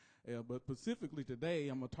But specifically today,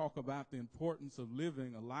 I'm going to talk about the importance of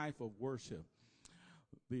living a life of worship.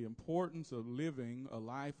 The importance of living a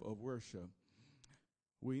life of worship.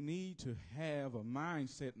 We need to have a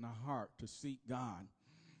mindset in our heart to seek God.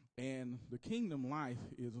 And the kingdom life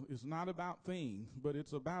is not about things, but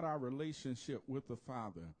it's about our relationship with the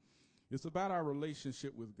Father. It's about our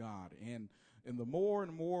relationship with God. And the more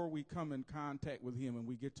and more we come in contact with him and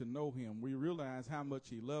we get to know him, we realize how much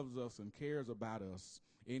he loves us and cares about us.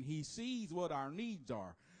 And he sees what our needs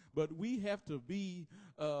are. But we have to be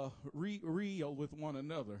real with one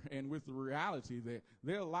another and with the reality that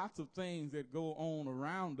there are lots of things that go on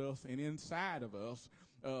around us and inside of us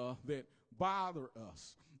that bother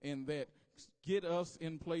us and that get us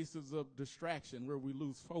in places of distraction where we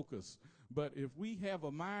lose focus. But if we have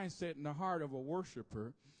a mindset in the heart of a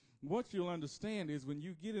worshiper, what you'll understand is when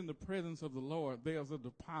you get in the presence of the Lord, there's a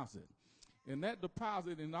deposit. And that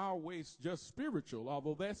deposit is always just spiritual,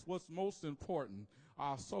 although that's what's most important,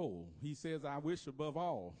 our soul. He says, I wish above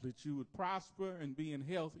all that you would prosper and be in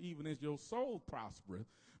health even as your soul prospereth.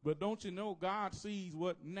 But don't you know God sees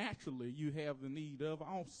what naturally you have the need of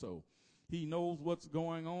also. He knows what's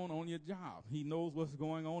going on your job. He knows what's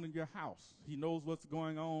going on in your house. He knows what's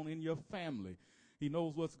going on in your family. He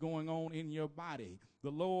knows what's going on in your body. The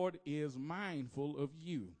Lord is mindful of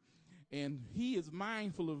you. And he is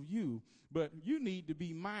mindful of you, but you need to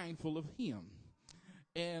be mindful of him.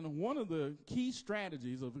 And one of the key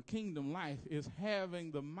strategies of a kingdom life is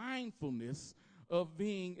having the mindfulness of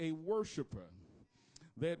being a worshiper.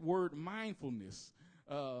 That word mindfulness,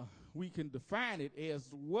 we can define it as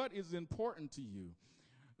what is important to you.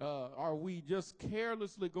 Are we just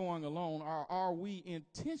carelessly going along, or are we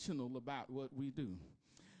intentional about what we do?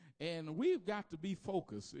 And we've got to be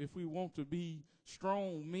focused if we want to be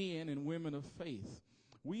strong men and women of faith.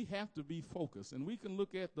 We have to be focused. And we can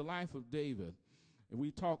look at the life of David. And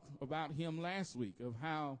we talked about him last week, of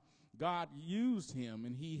how God used him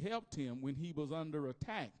and he helped him when he was under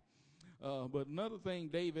attack. But another thing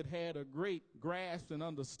David had a great grasp and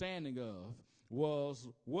understanding of was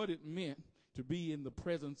what it meant to be in the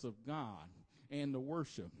presence of God and to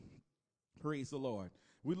worship. Praise the Lord.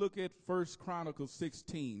 We look at 1 Chronicles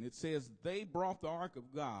 16. It says, they brought the ark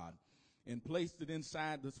of God and placed it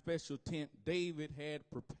inside the special tent David had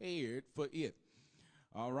prepared for it.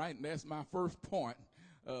 All right, and that's my first point,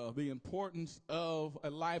 the importance of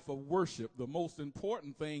a life of worship. The most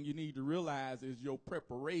important thing you need to realize is your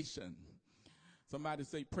preparation. Somebody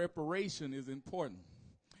say preparation is important.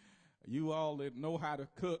 You all that know how to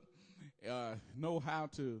cook, know how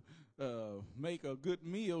to make a good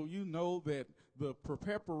meal, you know that the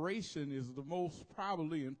preparation is the most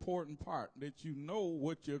probably important part, that you know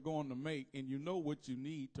what you're going to make and you know what you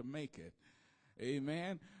need to make it.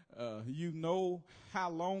 Amen. You know how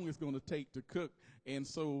long it's going to take to cook. And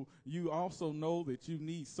so you also know that you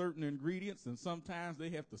need certain ingredients, and sometimes they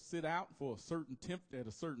have to sit out for a certain at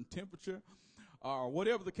a certain temperature, or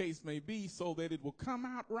whatever the case may be, so that it will come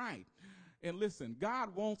out right. And listen,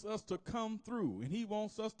 God wants us to come through, and he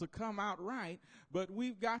wants us to come out right, but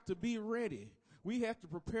we've got to be ready. We have to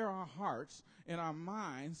prepare our hearts and our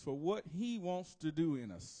minds for what he wants to do in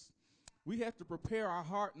us. We have to prepare our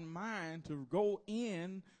heart and mind to go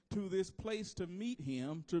in to this place to meet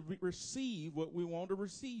him, to receive what we want to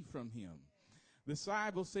receive from him. The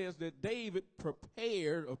Bible says that David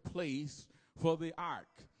prepared a place for the ark.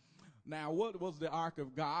 Now, what was the ark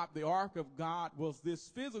of God? The ark of God was this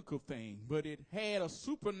physical thing, but it had a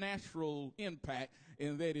supernatural impact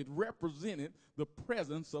in that it represented the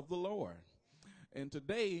presence of the Lord. And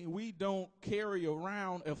today, we don't carry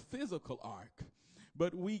around a physical ark,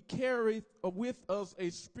 but we carry with us a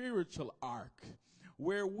spiritual ark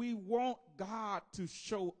where we want God to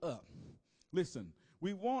show up. Listen,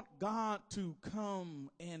 we want God to come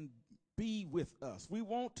and be with us. We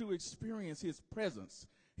want to experience his presence,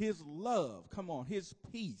 his love, come on, his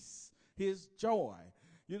peace, his joy.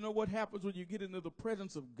 You know what happens when you get into the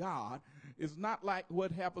presence of God is not like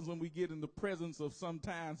what happens when we get in the presence of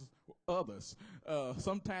sometimes others.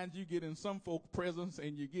 Sometimes you get in some folks' presence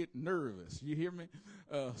and you get nervous. You hear me?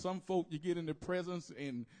 Some folk you get in the presence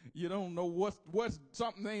and you don't know what's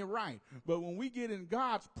something ain't right. But when we get in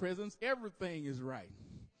God's presence, everything is right.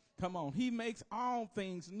 Come on. He makes all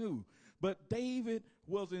things new. But David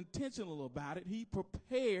was intentional about it. He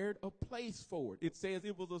prepared a place for it. It says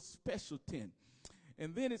it was a special tent.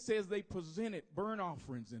 And then it says they presented burnt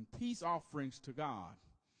offerings and peace offerings to God.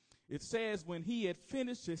 It says when he had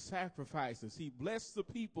finished his sacrifices, he blessed the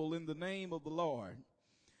people in the name of the Lord.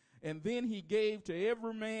 And then he gave to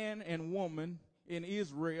every man and woman in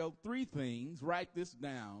Israel 3 things. Write this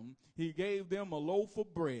down. He gave them a loaf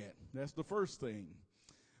of bread. That's the first thing.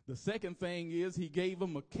 The second thing is he gave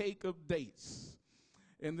them a cake of dates.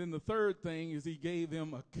 And then the third thing is he gave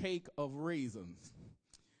them a cake of raisins.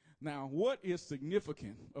 Now, what is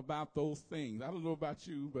significant about those things? I don't know about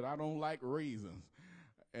you, but I don't like raisins.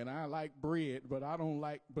 And I like bread, but I don't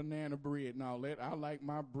like banana bread and all that. I like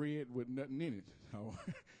my bread with nothing in it. Oh,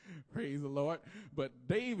 praise the Lord. But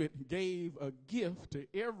David gave a gift to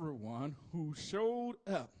everyone who showed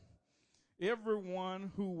up.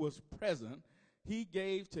 Everyone who was present, he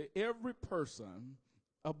gave to every person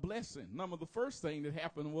a blessing. Number the first thing that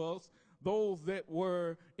happened was those that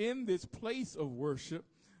were in this place of worship,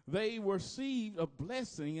 they received a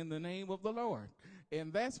blessing in the name of the Lord.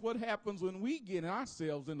 And that's what happens when we get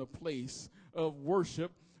ourselves in a place of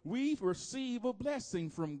worship. We receive a blessing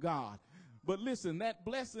from God. But listen, that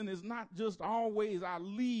blessing is not just always I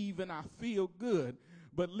leave and I feel good.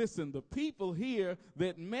 But listen, the people here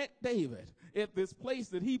that met David at this place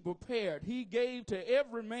that he prepared, he gave to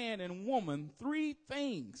every man and woman 3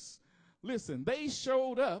 things. Listen, they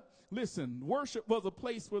showed up. Listen, worship was a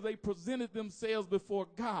place where they presented themselves before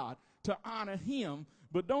God to honor him.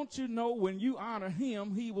 But don't you know when you honor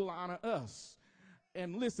him, he will honor us.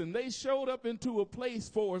 And listen, they showed up into a place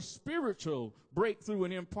for a spiritual breakthrough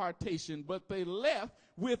and impartation, but they left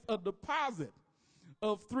with a deposit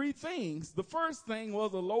of 3 things. The first thing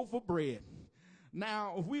was a loaf of bread.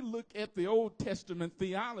 Now, if we look at the Old Testament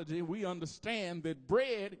theology, we understand that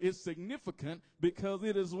bread is significant because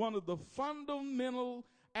it is one of the fundamental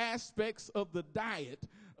aspects of the diet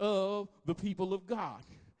of the people of God.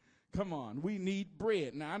 Come on, we need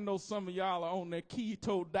bread. Now, I know some of y'all are on that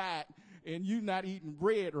keto diet and you're not eating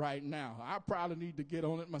bread right now. I probably need to get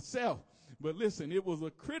on it myself. But listen, it was a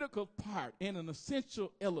critical part and an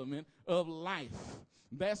essential element of life.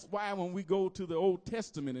 That's why when we go to the Old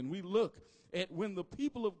Testament and we look at when the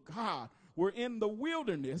people of God were in the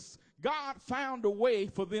wilderness, God found a way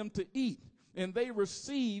for them to eat. And they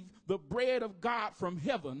received the bread of God from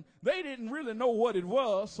heaven. They didn't really know what it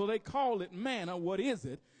was, so they called it manna. What is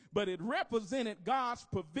it? But it represented God's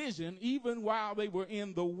provision even while they were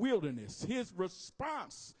in the wilderness. His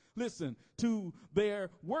response, listen, to their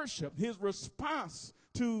worship, his response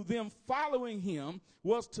to them following him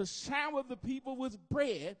was to shower the people with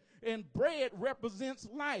bread, and bread represents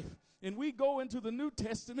life. And we go into the New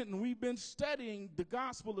Testament and we've been studying the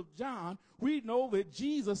Gospel of John. We know that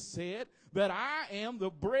Jesus said that I am the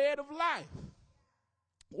bread of life.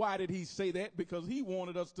 Why did he say that? Because he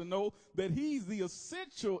wanted us to know that he's the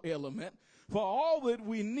essential element for all that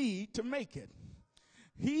we need to make it.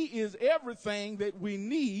 He is everything that we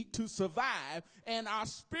need to survive, and our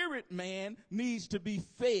spirit man needs to be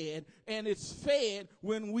fed, and it's fed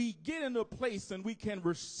when we get in a place and we can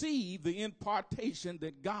receive the impartation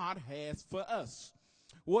that God has for us.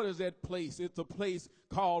 What is that place? It's a place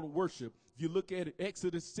called worship. If you look at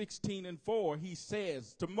Exodus 16:4, he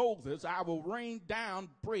says to Moses, I will rain down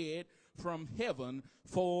bread from heaven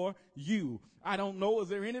for you. I don't know, is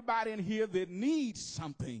there anybody in here that needs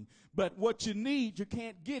something? But what you need, you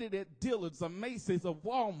can't get it at Dillard's or Macy's or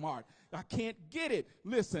Walmart. I can't get it,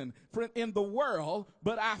 listen, in the world,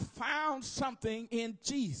 but I found something in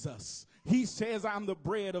Jesus. He says, I'm the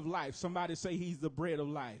bread of life. Somebody say he's the bread of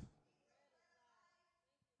life.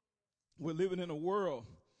 We're living in a world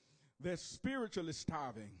that's spiritually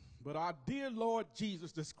starving, but our dear Lord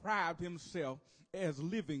Jesus described himself as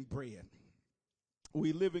living bread.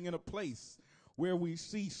 We're living in a place where we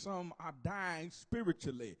see some are dying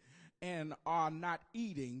spiritually and are not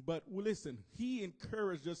eating. But listen, he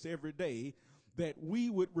encouraged us every day that we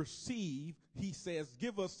would receive. He says,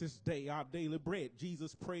 give us this day our daily bread.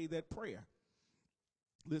 Jesus prayed that prayer.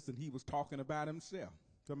 Listen, he was talking about himself.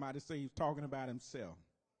 Somebody say he's talking about himself.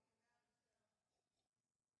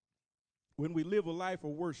 When we live a life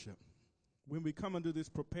of worship, when we come into this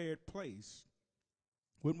prepared place,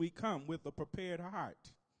 when we come with a prepared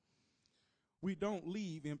heart, we don't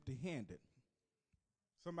leave empty-handed.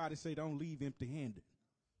 Somebody say, don't leave empty-handed.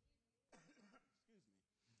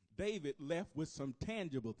 David left with some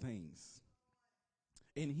tangible things,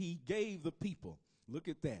 and he gave the people, look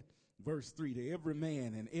at that, verse 3, to every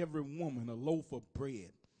man and every woman a loaf of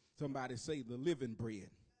bread. Somebody say the living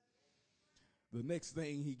bread. The next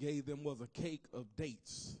thing he gave them was a cake of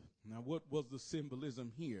dates. Now, what was the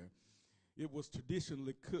symbolism here? It was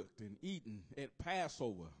traditionally cooked and eaten at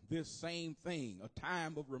Passover. This same thing, a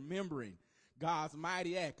time of remembering God's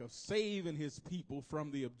mighty act of saving his people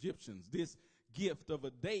from the Egyptians. This gift of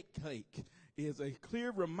a date cake is a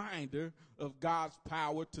clear reminder of God's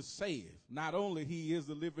power to save. Not only he is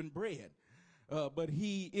the living bread, but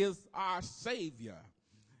he is our Savior.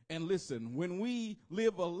 And listen, when we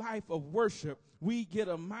live a life of worship, we get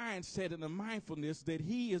a mindset and a mindfulness that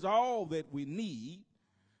he is all that we need.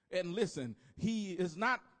 And listen, he is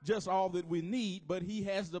not just all that we need, but he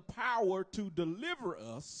has the power to deliver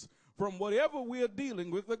us from whatever we're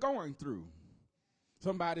dealing with or going through.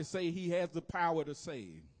 Somebody say he has the power to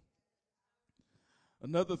save.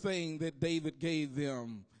 Another thing that David gave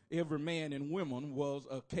them, every man and woman, was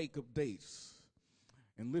a cake of dates.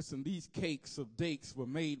 And listen, these cakes of dates were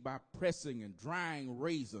made by pressing and drying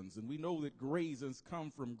raisins. And we know that raisins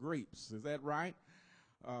come from grapes. Is that right?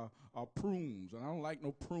 Or prunes. And I don't like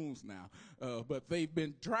no prunes now. But they've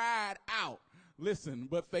been dried out. Listen,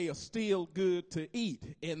 but they are still good to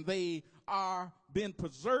eat. And they are been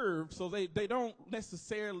preserved so they don't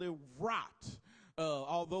necessarily rot.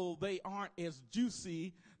 Although they aren't as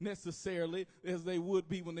juicy necessarily as they would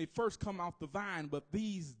be when they first come off the vine, but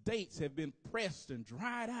these dates have been pressed and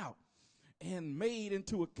dried out and made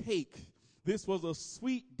into a cake. This was a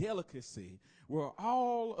sweet delicacy where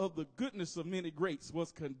all of the goodness of many grapes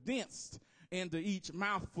was condensed into each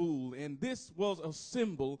mouthful, and this was a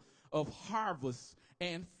symbol of harvest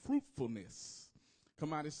and fruitfulness.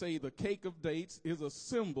 Come on and say the cake of dates is a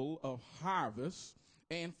symbol of harvest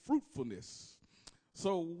and fruitfulness.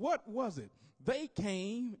 So what was it? They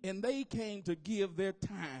came to give their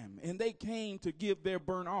time, and they came to give their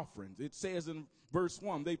burnt offerings. It says in verse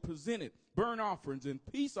 1, they presented burnt offerings and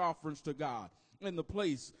peace offerings to God in the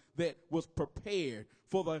place that was prepared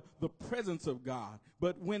for the presence of God.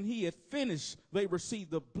 But when he had finished, they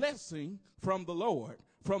received the blessing from the Lord,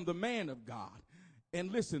 from the man of God.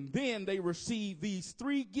 And listen, then they received these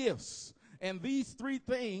three gifts. And these three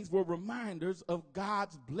things were reminders of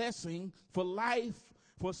God's blessing for life,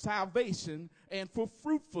 for salvation, and for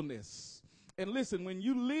fruitfulness. And listen, when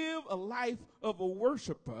you live a life of a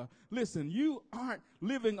worshiper, listen, you aren't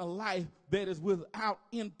living a life that is without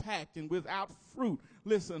impact and without fruit.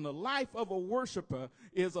 Listen, the life of a worshiper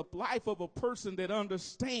is a life of a person that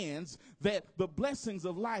understands that the blessings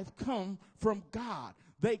of life come from God.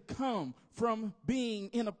 They come from being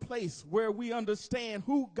in a place where we understand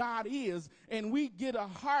who God is, and we get a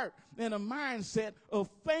heart and a mindset of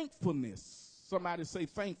thankfulness. Somebody say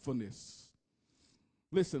thankfulness.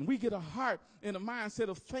 Listen, we get a heart and a mindset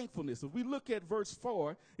of thankfulness. If we look at verse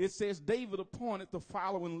 4, it says, David appointed the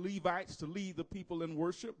following Levites to lead the people in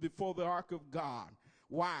worship before the ark of God.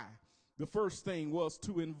 Why? The first thing was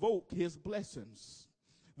to invoke his blessings.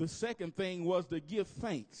 The second thing was to give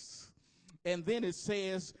thanks. And then it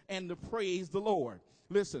says, and to praise the Lord.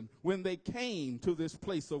 Listen, when they came to this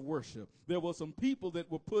place of worship, there were some people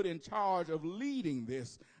that were put in charge of leading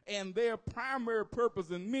this, and their primary purpose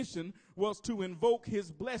and mission was to invoke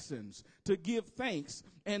his blessings, to give thanks,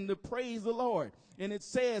 and to praise the Lord. And it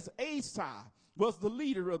says Asaph was the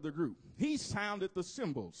leader of the group. He sounded the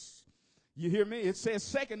cymbals. You hear me? It says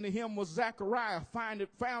second to him was Zechariah,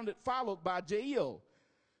 followed by Jael,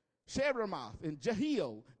 Sheremoth, and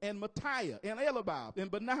Jehiel, and Mattiah, and Elibab,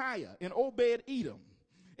 and Benaiah, and Obed-Edom.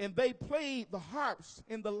 And they played the harps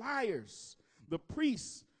and the lyres. The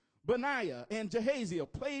priests, Benaiah and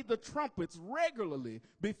Jehaziel, played the trumpets regularly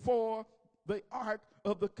before the Ark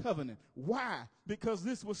of the Covenant. Why? Because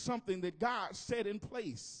this was something that God set in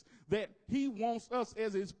place, that he wants us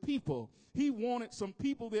as his people. He wanted some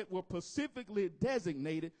people that were specifically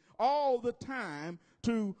designated all the time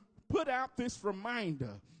to put out this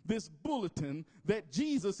reminder, this bulletin, that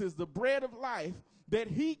Jesus is the bread of life, that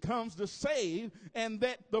he comes to save, and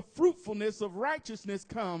that the fruitfulness of righteousness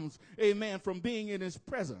comes, amen, from being in his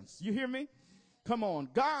presence. You hear me? Come on.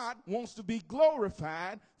 God wants to be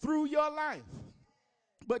glorified through your life.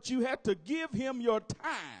 But you have to give him your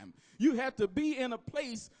time. You have to be in a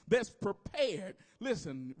place that's prepared.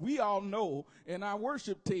 Listen, we all know, and our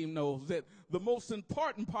worship team knows, that the most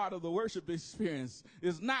important part of the worship experience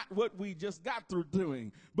is not what we just got through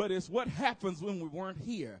doing, but it's what happens when we weren't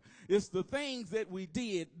here. It's the things that we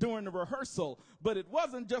did during the rehearsal, but it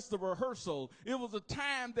wasn't just a rehearsal. It was a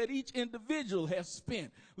time that each individual has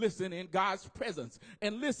spent, listen, in God's presence.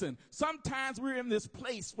 And listen, sometimes we're in this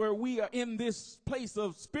place where we are in this place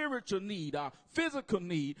of spiritual need, our physical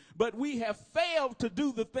need, but we have failed to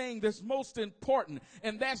do the thing that's most important,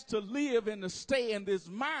 and that's to live and to stay in this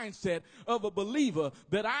mindset of a believer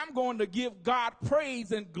that I'm going to give God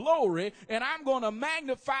praise and glory, and I'm going to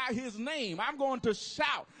magnify his name. I'm going to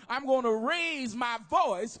shout. I'm going to raise my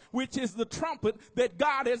voice, which is the trumpet that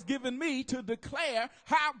God has given me to declare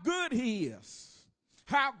how good he is,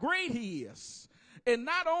 how great he is. And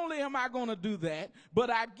not only am I going to do that,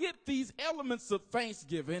 but I get these elements of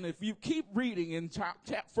thanksgiving. If you keep reading in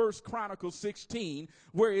 1 Chronicles 16,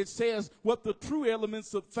 where it says what the true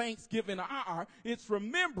elements of thanksgiving are, it's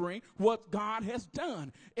remembering what God has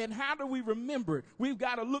done. And how do we remember it? We've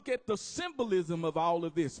got to look at the symbolism of all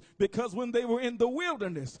of this. Because when they were in the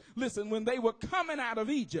wilderness, listen, when they were coming out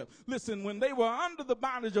of Egypt, listen, when they were under the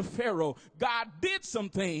bondage of Pharaoh, God did some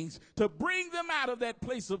things to bring them out of that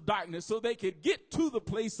place of darkness so they could get to the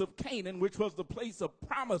place of Canaan, which was the place of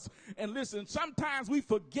promise. And listen, sometimes we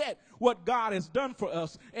forget what God has done for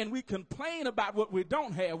us, and we complain about what we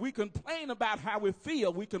don't have. We complain about how we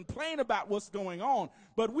feel. We complain about what's going on.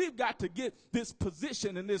 But we've got to get this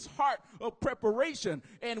position and this heart of preparation,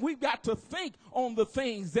 and we've got to think on the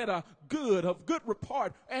things that are good, of good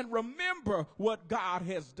report, and remember what God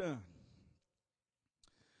has done.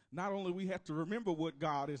 Not only we have to remember what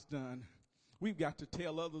God has done, we've got to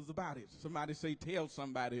tell others about it. Somebody say, tell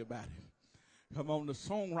somebody about it. Come on, the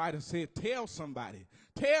songwriter said, tell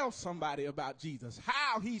somebody about Jesus,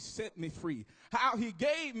 how he set me free, how he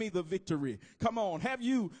gave me the victory. Come on,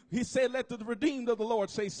 he said, let the redeemed of the Lord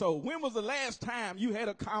say so. When was the last time you had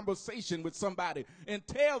a conversation with somebody and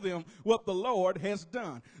tell them what the Lord has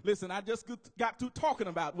done? Listen, I just got through talking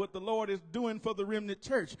about what the Lord is doing for the Remnant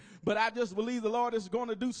Church, but I just believe the Lord is going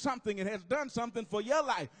to do something and has done something for your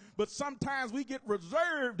life. But sometimes we get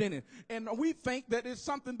reserved in it, and we think that it's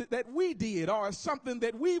something that we did or something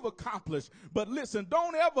that we've accomplished. But listen,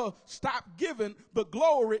 don't ever stop giving the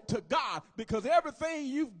glory to God, because everything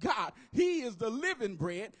you've got, he is the living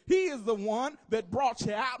bread. He is the one that brought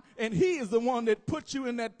you out, and he is the one that put you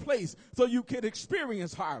in that place so you can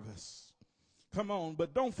experience harvest. Come on,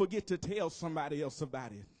 but don't forget to tell somebody else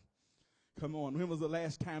about it. Come on, when was the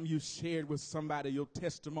last time you shared with somebody your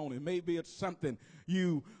testimony? Maybe it's something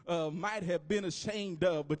you might have been ashamed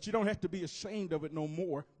of, but you don't have to be ashamed of it no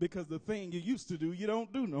more, because the thing you used to do, you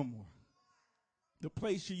don't do no more. The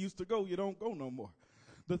place you used to go, you don't go no more.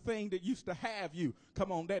 The thing that used to have you,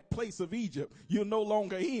 come on, that place of Egypt, you're no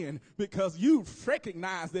longer in, because you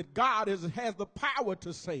recognize that God has the power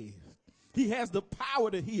to save. He has the power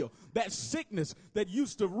to heal. That sickness that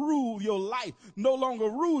used to rule your life no longer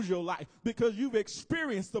rules your life, because you've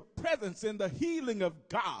experienced the presence and the healing of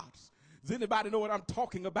God. Does anybody know what I'm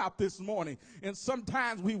talking about this morning? And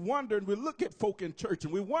sometimes we wonder, and we look at folk in church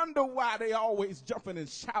and we wonder why they always jumping and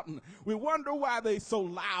shouting. We wonder why they so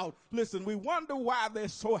loud. Listen, we wonder why they're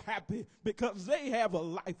so happy, because they have a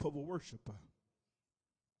life of a worshiper.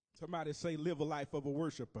 Somebody say, live a life of a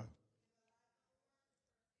worshiper.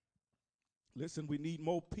 Listen, we need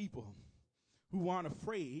more people who aren't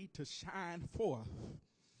afraid to shine forth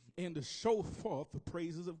and to show forth the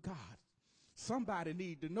praises of God. Somebody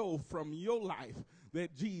need to know from your life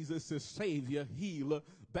that Jesus is Savior, healer,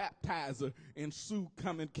 baptizer, and soon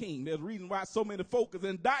coming King. There's a reason why so many folk is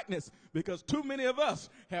in darkness, because too many of us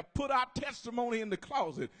have put our testimony in the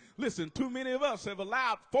closet. Listen, too many of us have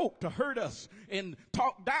allowed folk to hurt us and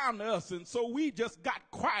talk down to us, and so we just got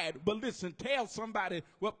quiet. But listen, tell somebody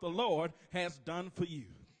what the Lord has done for you.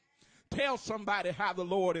 Tell somebody how the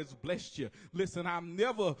Lord has blessed you. Listen, I'm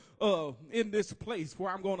never in this place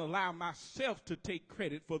where I'm going to allow myself to take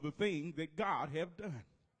credit for the thing that God have done.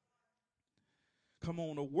 Come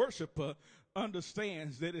on, a worshiper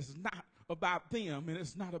understands that it's not about them and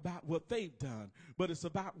it's not about what they've done, but it's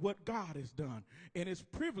about what God has done. And his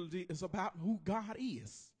privilege is about who God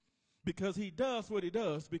is, because he does what he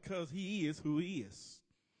does because he is who he is.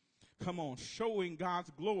 Come on, showing God's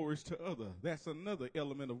glories to others. That's another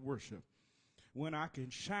element of worship. When I can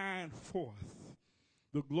shine forth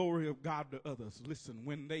the glory of God to others. Listen,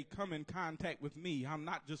 when they come in contact with me, I'm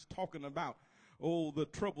not just talking about, the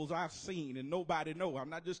troubles I've seen and nobody know. I'm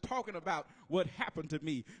not just talking about what happened to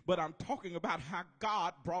me, but I'm talking about how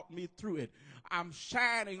God brought me through it. I'm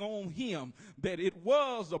shining on him that it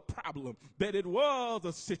was a problem, that it was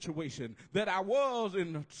a situation, that I was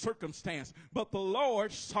in a circumstance, but the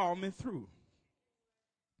Lord saw me through.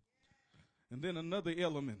 And then another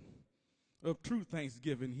element of true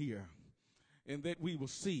thanksgiving here, and that we will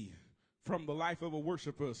see from the life of a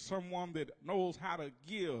worshiper, someone that knows how to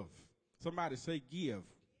give. Somebody say give.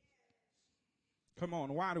 Come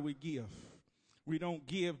on, why do we give? We don't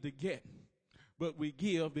give to get, but we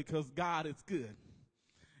give because God is good.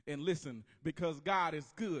 And listen, because God is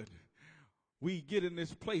good, we get in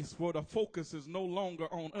this place where the focus is no longer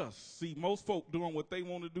on us. See, most folk doing what they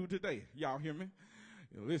want to do today. Y'all hear me?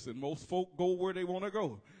 Listen, most folk go where they want to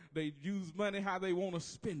go. They use money how they want to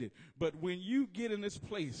spend it. But when you get in this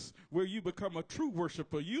place where you become a true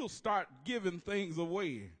worshiper, you'll start giving things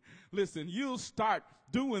away. Listen, you'll start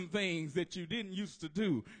doing things that you didn't used to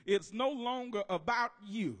do. It's no longer about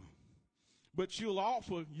you, but you'll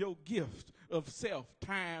offer your gift of self,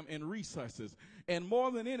 time, and resources. And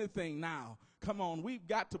more than anything now, come on, we've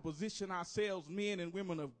got to position ourselves, men and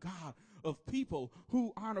women of God, of people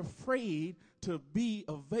who aren't afraid to be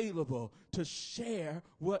available to share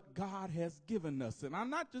what God has given us. And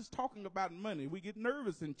I'm not just talking about money. We get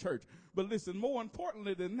nervous in church. But listen, more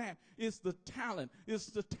importantly than that, it's the talent, it's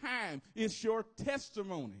the time, it's your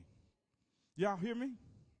testimony. Y'all hear me?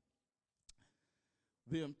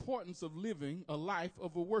 The importance of living a life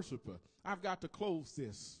of a worshiper. I've got to close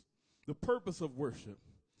this. The purpose of worship,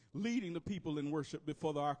 leading the people in worship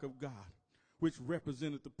before the ark of God, which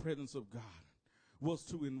represented the presence of God, was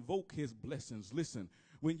to invoke his blessings. Listen,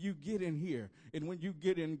 when you get in here and when you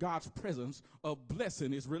get in God's presence, a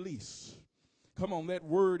blessing is released. Come on, that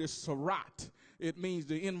word is sarat. It means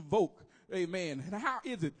to invoke. Amen. And how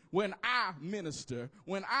is it when I minister,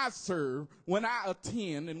 when I serve, when I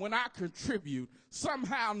attend, and when I contribute,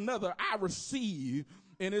 somehow or another I receive,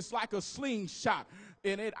 and it's like a slingshot,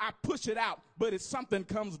 and I push it out, but it's something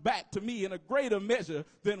comes back to me in a greater measure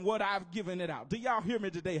than what I've given it out. Do y'all hear me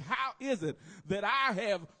today? How is it that I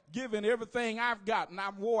have given everything I've got and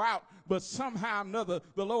I'm wore out, but somehow or another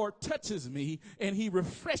the Lord touches me and he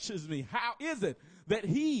refreshes me? How is it that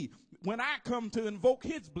when I come to invoke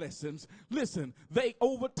his blessings, listen, they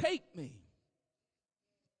overtake me?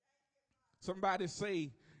 Somebody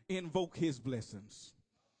say, invoke his blessings.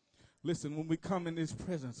 Listen, when we come in his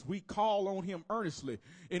presence, we call on him earnestly.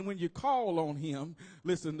 And when you call on him,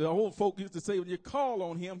 listen, the old folk used to say, when you call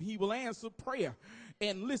on him, he will answer prayer.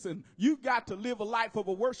 And listen, you got to live a life of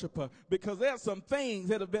a worshiper, because there's some things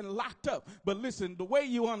that have been locked up. But listen, the way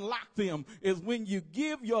you unlock them is when you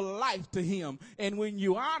give your life to him, and when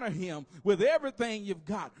you honor him with everything you've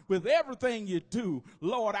got, with everything you do.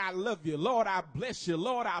 Lord, I love you. Lord, I bless you.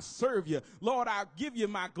 Lord, I serve you. Lord, I'll give you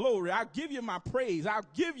my glory. I'll give you my praise. I'll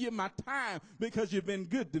give you my time because you've been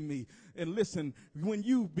good to me. And listen, when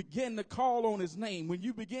you begin to call on his name, when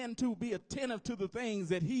you begin to be attentive to the things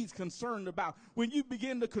that he's concerned about, when you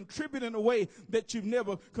begin to contribute in a way that you've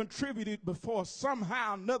never contributed before,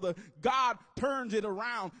 somehow or another, God turns it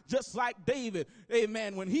around, just like David,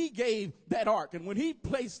 amen, when he gave that ark and when he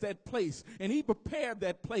placed that place and he prepared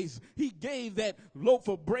that place, he gave that loaf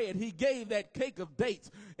of bread, he gave that cake of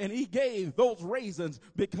dates, and he gave those raisins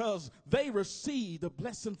because they received a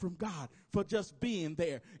blessing from God for just being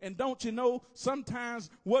there. And don't you know, sometimes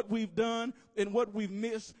what we've done and what we've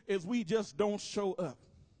missed is we just don't show up.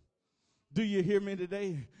 Do you hear me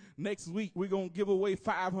today? Next week, we're going to give away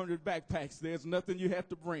 500 backpacks. There's nothing you have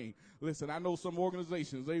to bring. Listen, I know some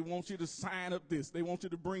organizations, they want you to sign up this. They want you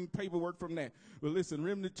to bring paperwork from that. But listen,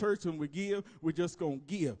 Remnant Church, when we give, we're just going to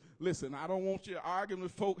give. Listen, I don't want you arguing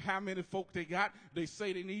with folk how many folk they got. They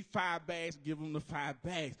say they need 5 bags, give them the 5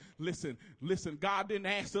 bags. Listen, God didn't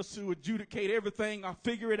ask us to adjudicate everything or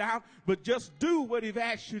figure it out, but just do what he's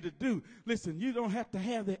asked you to do. Listen, you don't have to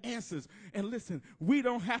have the answers. And listen, we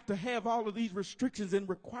don't have to have all of these restrictions and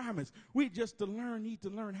requirements. We just need to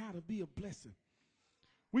learn how to be a blessing.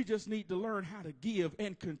 We just need to learn how to give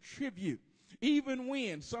and contribute, even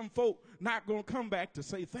when some folk not going to come back to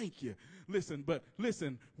say thank you.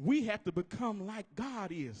 Listen, we have to become like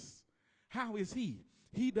God is. How is he?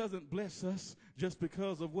 He doesn't bless us just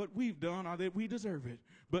because of what we've done or that we deserve it,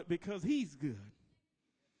 but because he's good.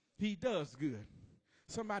 He does good.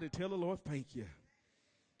 Somebody tell the Lord thank you.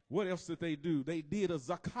 What else did they do? They did a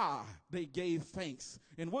zakah. They gave thanks.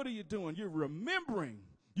 And what are you doing? You're remembering.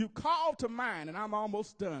 You call to mind, and I'm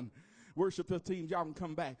almost done. Worship team, y'all can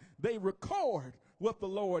come back. They record what the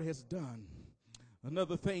Lord has done.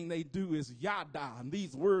 Another thing they do is yada, and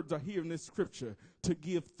these words are here in this scripture, to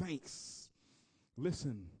give thanks.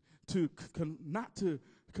 Listen, not to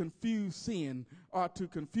confuse sin or to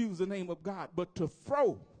confuse the name of God, but to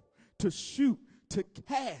throw, to shoot, to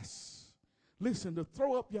cast. Listen, to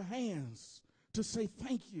throw up your hands, to say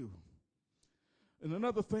thank you. And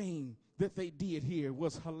another thing that they did here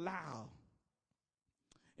was halal.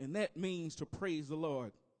 And that means to praise the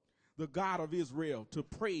Lord, the God of Israel, to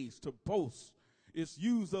praise, to boast. It's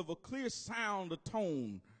used of a clear sound, a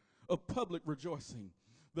tone of public rejoicing.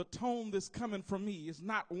 The tone that's coming from me is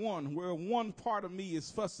not one where one part of me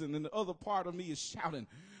is fussing and the other part of me is shouting.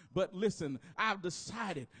 But listen, I've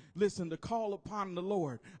decided, listen, to call upon the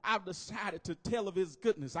Lord. I've decided to tell of his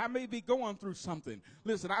goodness. I may be going through something.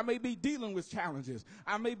 Listen, I may be dealing with challenges.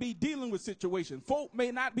 I may be dealing with situations. Folk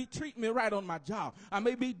may not be treating me right on my job. I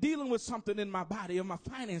may be dealing with something in my body or my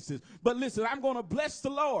finances. But listen, I'm going to bless the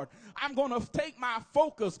Lord. I'm going to take my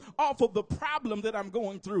focus off of the problem that I'm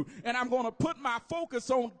going through. And I'm going to put my focus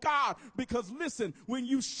on God. Because listen, when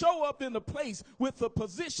you show up in a place with the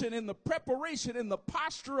position and the preparation and the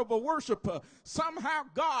posture of a worshiper, somehow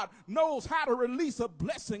God knows how to release a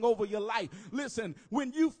blessing over your life. Listen,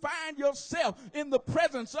 when you find yourself in the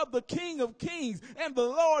presence of the King of Kings and the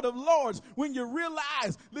Lord of Lords, when you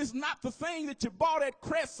realize it's not the thing that you bought at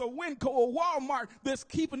Crest or Winco or Walmart that's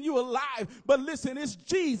keeping you alive, but listen, it's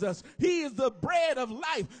Jesus. He is the bread of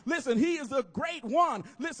life. Listen, he is the great one.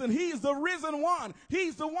 Listen, he is the risen one.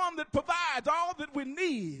 He's the one that provides all that we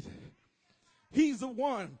need. He's the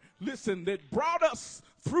one, listen, that brought us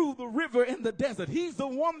through the river in the desert. He's the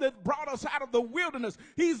one that brought us out of the wilderness.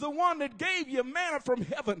 He's the one that gave you manna from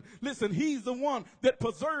heaven. Listen, he's the one that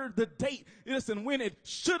preserved the date. Listen, when it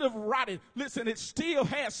should have rotted, listen, it still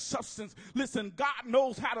has substance. Listen, God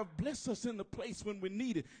knows how to bless us in the place when we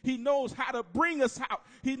need it. He knows how to bring us out.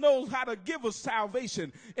 He knows how to give us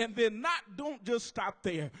salvation. And then don't just stop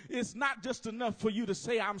there. It's not just enough for you to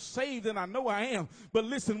say, I'm saved and I know I am. But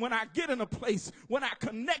listen, when I get in a place, when I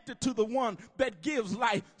connected to the one that gives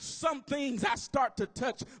life, some things I start to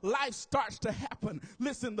touch. Life starts to happen.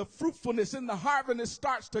 Listen, the fruitfulness and the harvest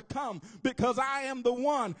starts to come because I am the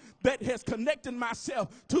one that has connected myself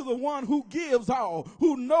to the one who gives all,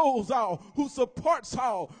 who knows all, who supports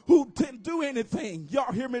all, who can do anything.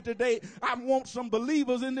 Y'all hear me today? I want some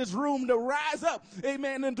believers in this room to rise up,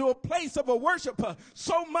 amen, into a place of a worshiper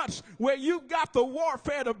so much where you've got the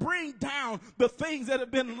warfare to bring down the things that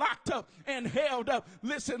have been locked up and held up.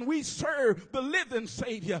 Listen, we serve the living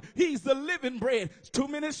Savior. He's the living bread. Too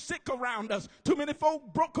many sick around us. Too many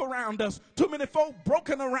folk broke around us. Too many folk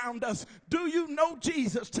broken around us. Do you know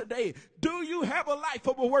Jesus today? Do you have a life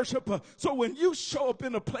of a worshiper? So when you show up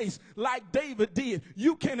in a place like David did,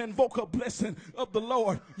 you can invoke a blessing of the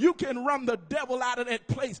Lord. You can run the devil out of that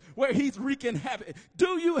place where he's wreaking havoc.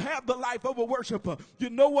 Do you have the life of a worshiper? You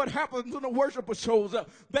know what happens when a worshiper shows up?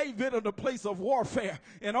 They've been in a place of warfare,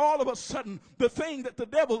 and all of a sudden, the thing that the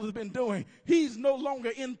devil has been doing, he's no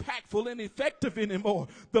longer impactful and effective anymore.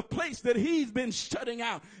 The place that he's been shutting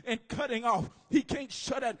out and cutting off, he can't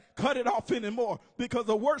cut it off anymore because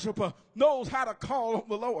a worshiper knows how to call on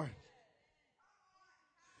the Lord.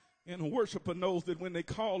 And a worshiper knows that when they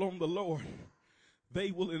call on the Lord,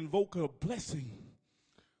 they will invoke a blessing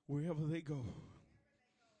wherever they go.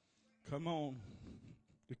 Come on.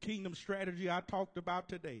 The kingdom strategy I talked about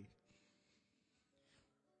today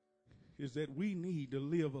is that we need to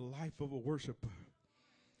live a life of a worshiper.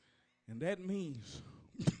 And that means,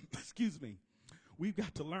 excuse me, we've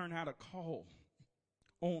got to learn how to call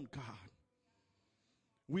on God.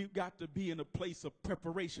 We've got to be in a place of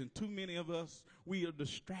preparation. Too many of us, we are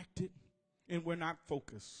distracted and we're not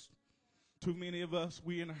focused. Too many of us,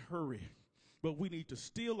 we're in a hurry. But we need to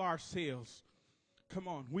still ourselves. Come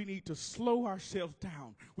on, we need to slow ourselves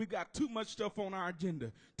down. We've got too much stuff on our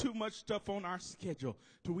agenda, too much stuff on our schedule,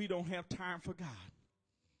 till we don't have time for God.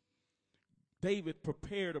 David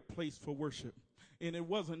prepared a place for worship. And it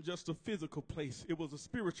wasn't just a physical place. It was a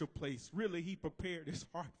spiritual place. Really, he prepared his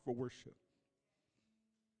heart for worship.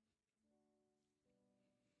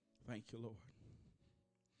 Thank you, Lord.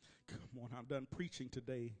 Come on, I'm done preaching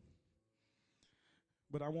today.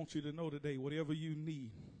 But I want you to know today, whatever you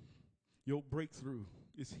need, your breakthrough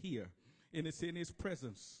is here. And it's in his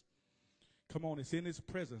presence. Come on, it's in his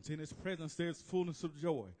presence. In his presence, there's fullness of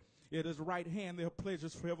joy. At his right hand, there are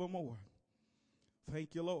pleasures forevermore.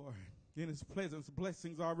 Thank you, Lord. In his presence,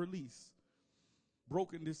 blessings are released.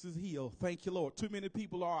 Brokenness is healed. Thank you, Lord. Too many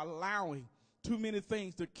people are allowing too many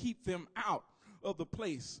things to keep them out of the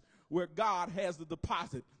place where God has the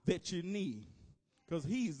deposit that you need, because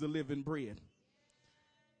he's the living bread.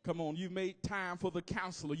 Come on, you made time for the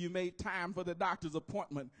counselor. You made time for the doctor's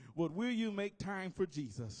appointment. But will you make time for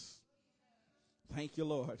Jesus? Thank you,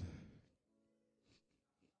 Lord.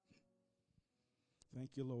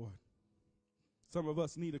 Thank you, Lord. Some of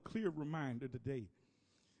us need a clear reminder today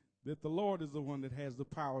that the Lord is the one that has the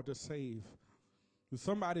power to save. If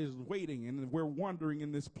somebody is waiting and we're wandering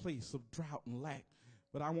in this place of drought and lack,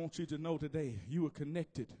 but I want you to know today you are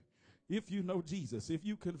connected. If you know Jesus, if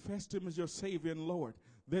you confessed him as your Savior and Lord,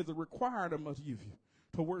 there's a requirement of you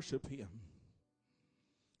to worship him.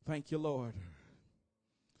 Thank you, Lord.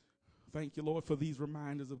 Thank you, Lord, for these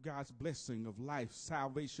reminders of God's blessing of life,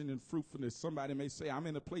 salvation, and fruitfulness. Somebody may say, I'm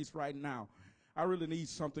in a place right now. I really need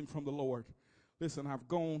something from the Lord. Listen, I've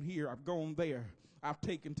gone here, I've gone there. I've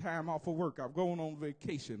taken time off of work. I've gone on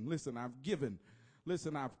vacation. Listen, I've given.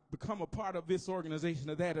 Listen, I've become a part of this organization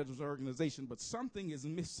or that organization, but something is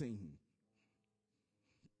missing.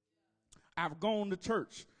 I've gone to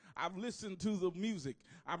church. I've listened to the music.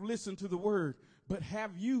 I've listened to the word. But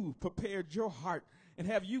have you prepared your heart and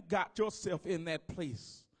have you got yourself in that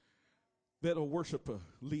place that a worshiper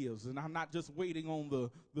lives? And I'm not just waiting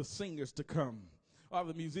on the singers to come or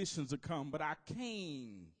the musicians to come, but I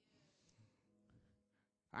came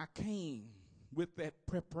with that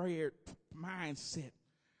prepared mindset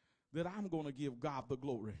that I'm going to give God the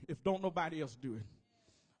glory. If don't nobody else do it,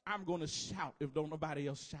 I'm going to shout if don't nobody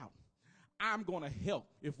else shout. I'm going to help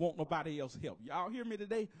if won't nobody else help. Y'all hear me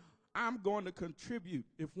today? I'm going to contribute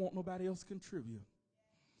if won't nobody else contribute.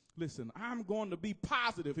 Listen, I'm going to be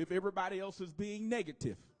positive if everybody else is being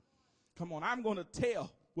negative. Come on, I'm going to tell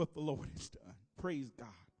what the Lord has done. Praise God.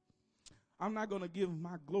 I'm not going to give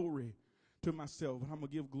my glory to myself, but I'm going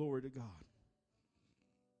to give glory to God.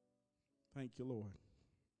 Thank you, Lord.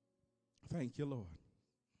 Thank you, Lord.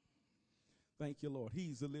 Thank you, Lord.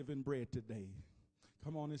 He's the living bread today.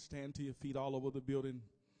 Come on and stand to your feet all over the building.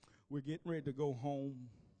 We're getting ready to go home.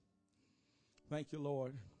 Thank you,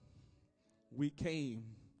 Lord. We came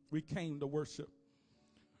to worship.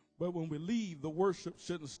 But when we leave, the worship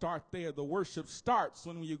shouldn't start there. The worship starts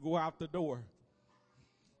when you go out the door.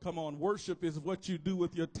 Come on, worship is what you do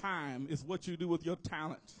with your time. It's what you do with your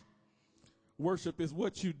talent. Worship is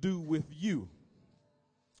what you do with you.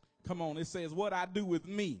 Come on, it says what I do with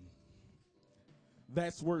me.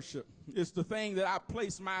 That's worship. It's the thing that I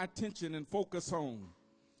place my attention and focus on.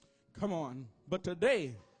 Come on. But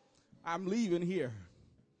today, I'm leaving here.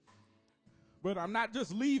 But I'm not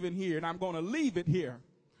just leaving here and I'm going to leave it here,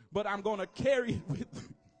 but I'm going to carry it with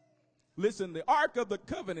me. Listen, the Ark of the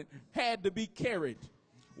Covenant had to be carried.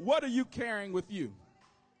 What are you carrying with you?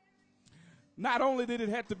 Not only did it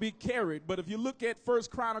have to be carried, but if you look at 1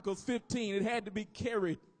 Chronicles 15, it had to be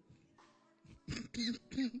carried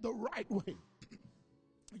the right way.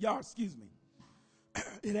 Y'all, excuse me.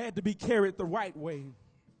 It had to be carried the right way.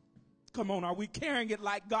 Come on, are we carrying it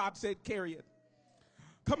like God said carry it?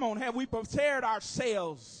 Come on, have we prepared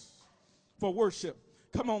ourselves for worship?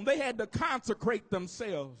 Come on, they had to consecrate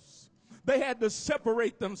themselves. They had to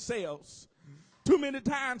separate themselves. Too many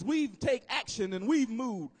times we've taken action and we've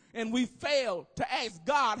moved and we failed to ask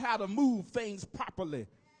God how to move things properly.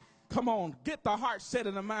 Come on, get the heart set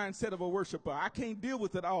and the mindset of a worshiper. I can't deal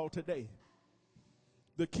with it all today.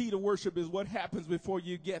 The key to worship is what happens before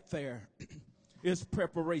you get there. It's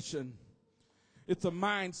preparation. It's a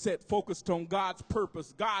mindset focused on God's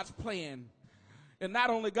purpose, God's plan. And not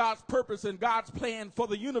only God's purpose and God's plan for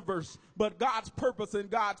the universe, but God's purpose and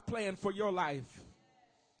God's plan for your life.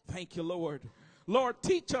 Thank you, Lord. Lord,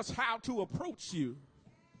 teach us how to approach you.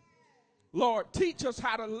 Lord, teach us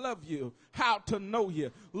how to love you, how to know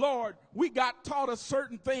you. Lord, we got taught a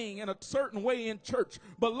certain thing in a certain way in church.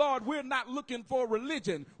 But Lord, we're not looking for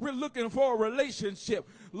religion. We're looking for a relationship.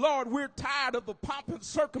 Lord, we're tired of the pomp and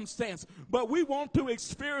circumstance, but we want to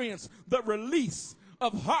experience the release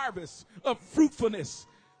of harvest, of fruitfulness.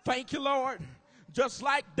 Thank you, Lord. Just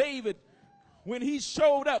like David, when he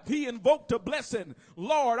showed up, he invoked a blessing.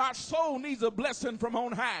 Lord, our soul needs a blessing from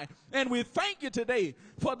on high. And we thank you today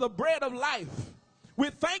for the bread of life.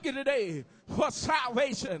 We thank you today for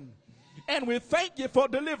salvation. And we thank you for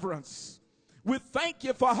deliverance. We thank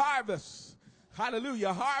you for harvest.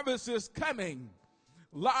 Hallelujah. Harvest is coming.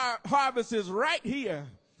 Harvest is right here.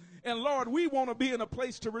 And Lord, we want to be in a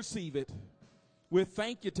place to receive it. We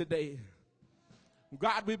thank you today.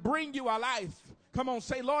 God, we bring you our life. Come on,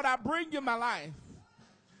 say, Lord, I bring you my life.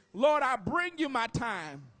 Lord, I bring you my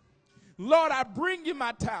time. Lord, I bring you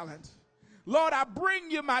my talent. Lord, I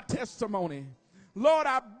bring you my testimony. Lord,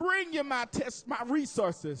 I bring you my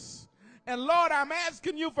resources. And Lord, I'm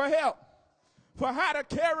asking you for help for how to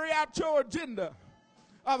carry out your agenda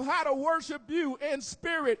of how to worship you in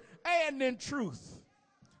spirit and in truth.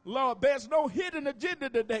 Lord, there's no hidden agenda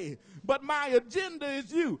today, but my agenda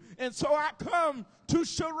is you. And so I come to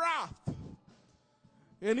Sharath.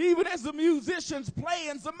 And even as the musicians play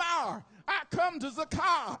in Zamar, I come to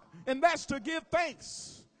Zakar, and that's to give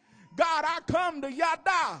thanks. God, I come to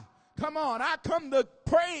Yada. Come on, I come to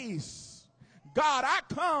praise. God, I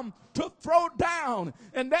come to throw down,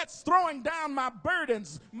 and that's throwing down my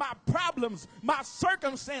burdens, my problems, my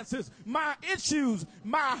circumstances, my issues,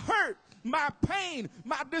 my hurt, my pain,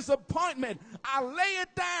 my disappointment. I lay it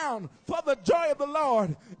down for the joy of the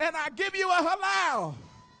Lord, and I give you a halal.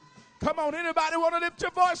 Come on, anybody want to lift your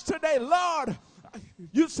voice today? Lord,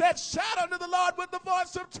 you said shout unto the Lord with the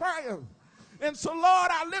voice of triumph. And so,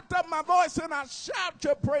 Lord, I lift up my voice and I shout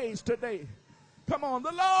your praise today. Come on,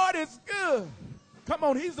 the Lord is good. Come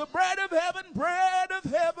on, he's the bread of heaven, bread of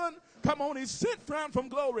heaven. Come on, he's sent down from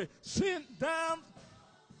glory, sent down.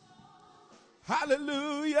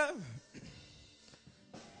 Hallelujah.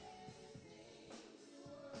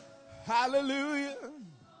 Hallelujah.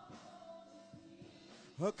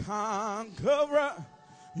 A conqueror.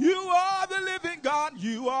 You are the living God.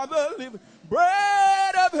 You are the living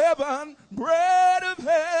bread of heaven, bread of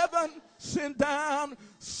heaven. Sent down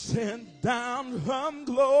from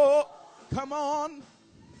glory. Come on.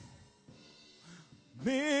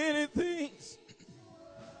 Many things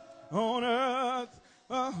on earth,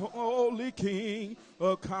 a holy king,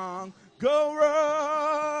 a conqueror.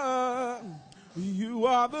 You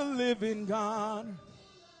are the living God.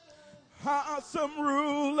 Awesome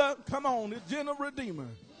ruler. Come on, the gentle redeemer.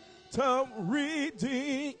 To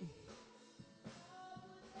redeem.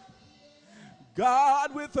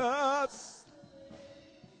 God with us.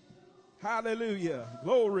 Hallelujah.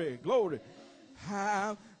 Glory, glory.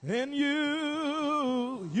 And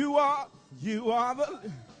you are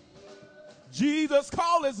the Jesus,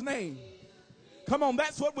 call his name. Come on,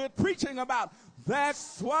 that's what we're preaching about.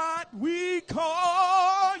 That's what we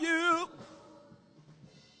call you.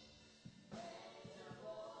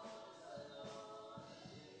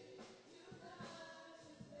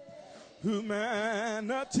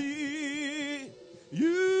 Humanity,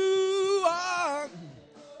 you are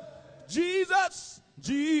Jesus,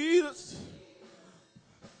 Jesus.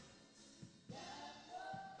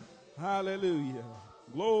 Hallelujah.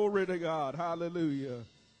 Glory to God. Hallelujah.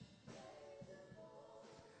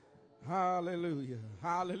 Hallelujah.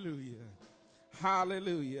 Hallelujah.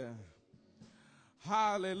 Hallelujah.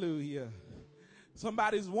 Hallelujah.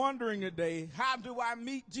 Somebody's wondering today, how do I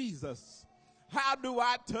meet Jesus? How do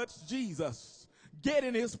I touch Jesus? Get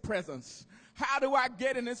in his presence. How do I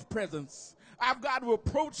get in his presence? I've got to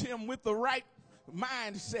approach him with the right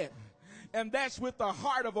mindset. And that's with the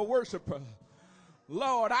heart of a worshiper.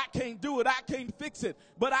 Lord, I can't do it. I can't fix it.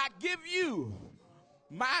 But I give you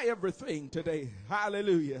my everything today.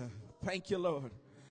 Hallelujah. Thank you, Lord.